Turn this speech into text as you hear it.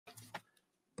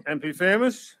MP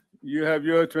Famous, you have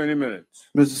your 20 minutes.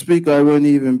 Mr. Speaker, I won't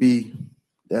even be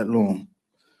that long.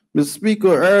 Mr.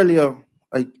 Speaker, earlier,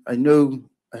 I know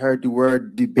I heard the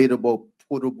word debate about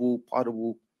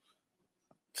potable,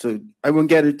 so I won't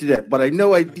get into that. But I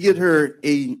know I did hear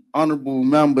a honorable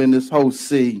member in this House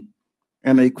say,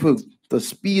 and I quote, the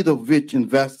speed of which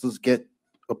investors get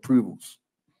approvals.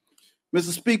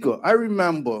 Mr. Speaker, I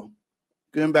remember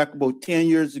going back about 10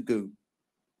 years ago,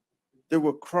 there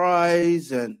were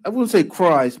cries, and I wouldn't say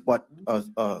cries, but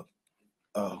a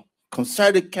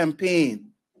concerted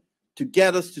campaign to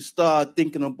get us to start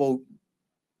thinking about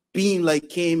being like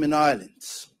Cayman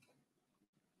Islands.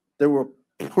 There were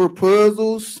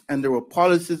proposals and there were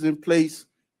policies in place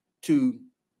to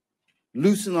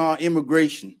loosen our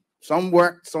immigration. Some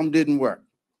worked, some didn't work.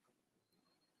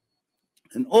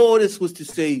 And all this was to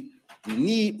say we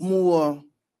need more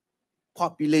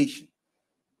population.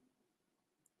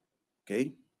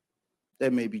 Okay,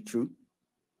 that may be true.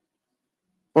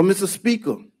 But Mr.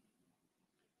 Speaker,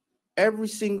 every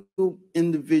single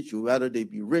individual, whether they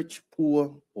be rich,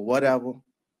 poor, or whatever,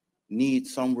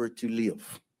 needs somewhere to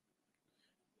live.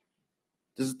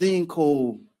 There's a thing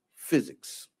called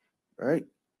physics, right?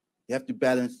 You have to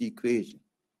balance the equation,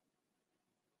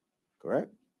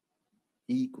 correct?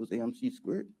 E equals MC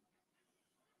squared.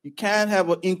 You can't have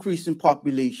an increase in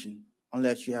population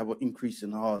unless you have an increase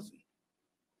in housing.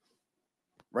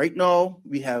 Right now,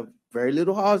 we have very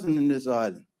little housing in this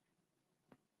island.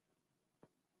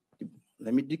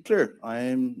 Let me declare, I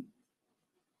am,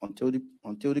 until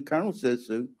the Colonel says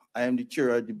so, I am the chair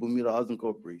of the Bermuda Housing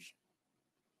Corporation.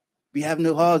 We have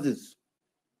no houses.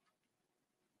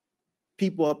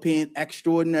 People are paying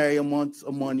extraordinary amounts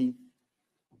of money,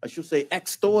 I should say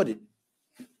extorted,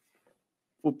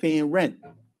 for paying rent.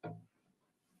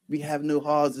 We have no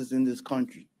houses in this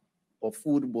country,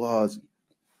 affordable housing.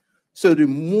 So the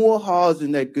more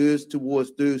housing that goes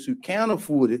towards those who can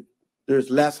afford it, there's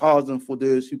less housing for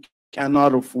those who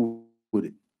cannot afford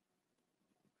it.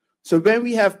 So when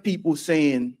we have people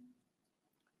saying,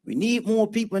 we need more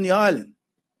people in the island,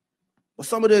 but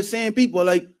some of those same people are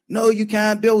like, no, you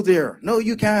can't build there. No,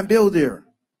 you can't build there.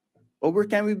 Well, where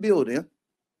can we build there?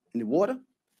 In the water?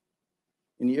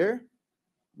 In the air?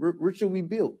 Where should we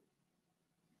build?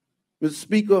 Mr.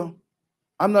 Speaker,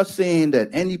 I'm not saying that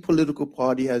any political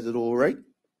party has it all right,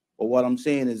 but what I'm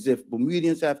saying is if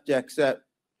Bermudians have to accept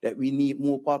that we need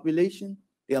more population,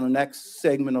 then the next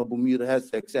segment of Bermuda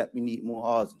has to accept we need more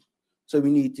housing. So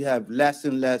we need to have less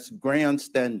and less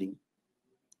grandstanding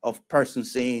of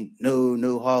persons saying, no,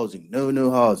 no housing, no,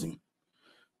 no housing.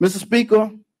 Mr.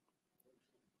 Speaker,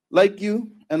 like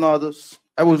you and others,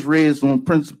 I was raised on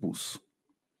principles.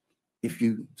 If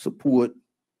you support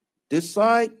this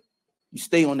side, you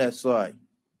stay on that side.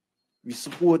 If you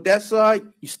support that side,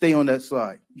 you stay on that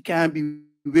side. You can't be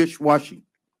wish-washy.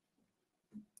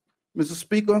 Mr.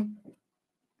 Speaker,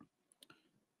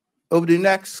 over the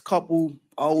next couple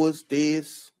hours,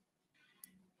 days,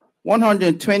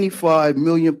 125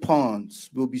 million pounds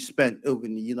will be spent over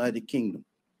in the United Kingdom,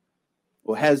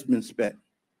 or has been spent,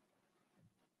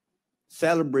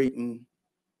 celebrating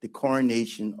the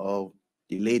coronation of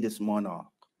the latest monarch.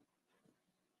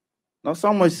 Now,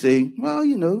 some might say, well,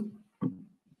 you know,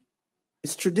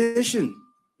 it's tradition.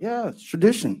 Yeah, it's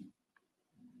tradition.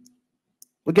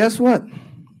 But guess what?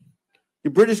 The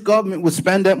British government would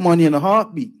spend that money in a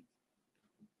heartbeat.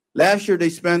 Last year, they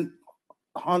spent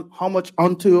how much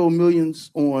untold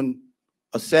millions on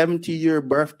a 70-year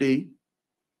birthday,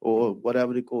 or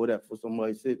whatever they call that for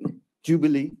somebody sitting,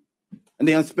 jubilee. And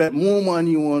they spent more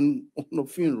money on a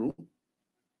funeral,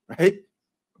 right?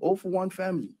 All for one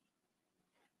family.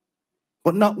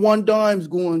 But not one dime is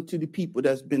going to the people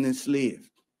that's been enslaved.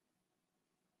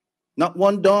 Not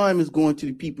one dime is going to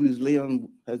the people whose land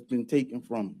has been taken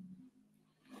from.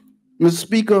 Mr.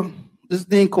 Speaker, this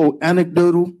thing called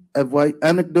anecdotal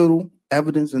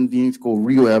evidence and things called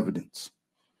real evidence.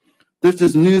 There's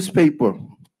this newspaper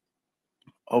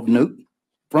of note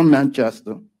from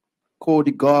Manchester called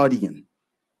The Guardian.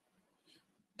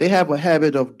 They have a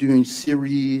habit of doing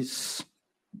series,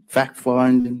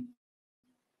 fact-finding.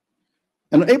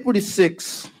 And on April the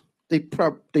 6th,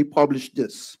 they published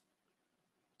this.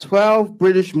 12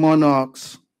 British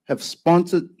monarchs have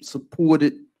sponsored,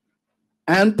 supported,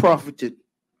 and profited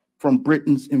from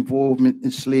Britain's involvement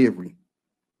in slavery,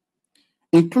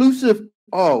 inclusive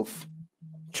of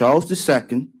Charles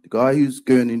II, the guy who's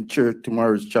going in church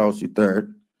tomorrow is Charles III,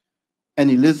 and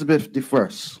Elizabeth I.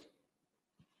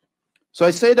 So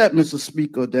I say that, Mr.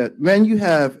 Speaker, that when you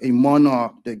have a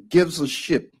monarch that gives a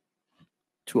ship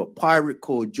to a pirate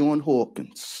called John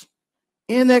Hawkins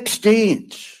in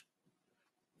exchange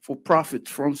for profits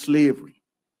from slavery,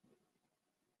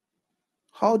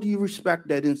 How do you respect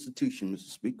that institution,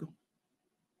 Mr. Speaker?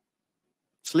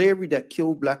 Slavery that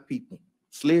killed Black people,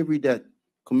 slavery that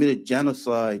committed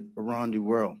genocide around the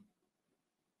world.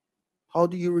 How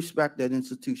do you respect that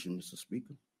institution, Mr.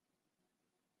 Speaker?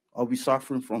 Are we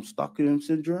suffering from Stockholm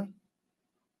syndrome?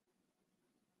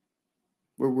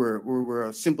 Where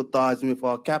we're sympathizing with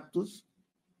our captors?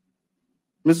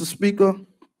 Mr. Speaker,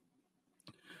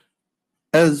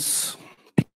 as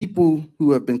people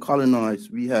who have been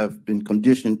colonized, we have been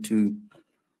conditioned to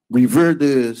revere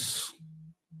those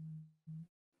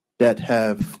that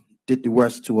have did the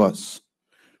worst to us.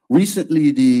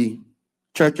 Recently, the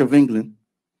Church of England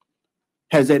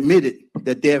has admitted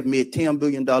that they have made $10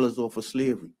 billion off of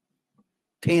slavery.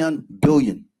 $10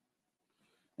 billion.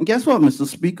 And guess what, Mr.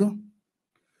 Speaker?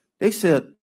 They said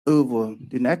over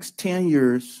the next 10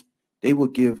 years, they will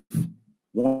give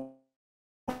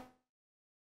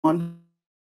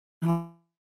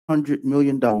 $100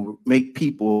 million, make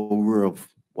people aware of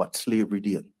what slavery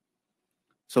did.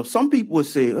 So some people would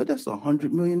say, oh, that's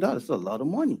 $100 million. That's a lot of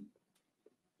money.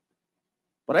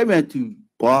 But I went to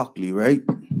Berkeley, right?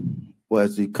 Or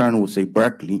as the colonel would say,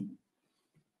 Berkeley.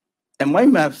 And my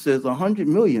math says 100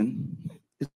 million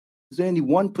is only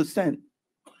 1%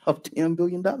 of $10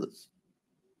 billion.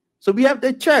 So we have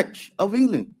the Church of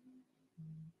England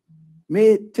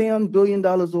made $10 billion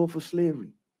off of slavery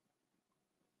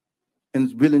and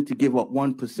is willing to give up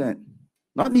 1%.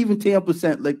 Not even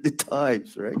 10% like the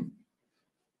tithes, right?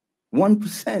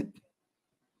 1%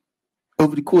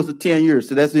 over the course of 10 years.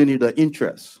 So that's only the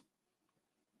interest.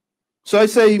 So I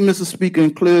say, Mr. Speaker,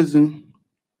 in closing,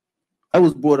 I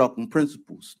was brought up on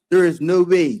principles. There is no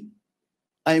way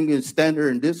I am going to stand here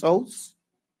in this house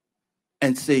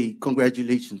and say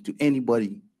congratulations to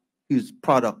anybody who's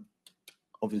product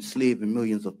of enslaving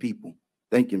millions of people.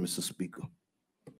 Thank you, Mr. Speaker.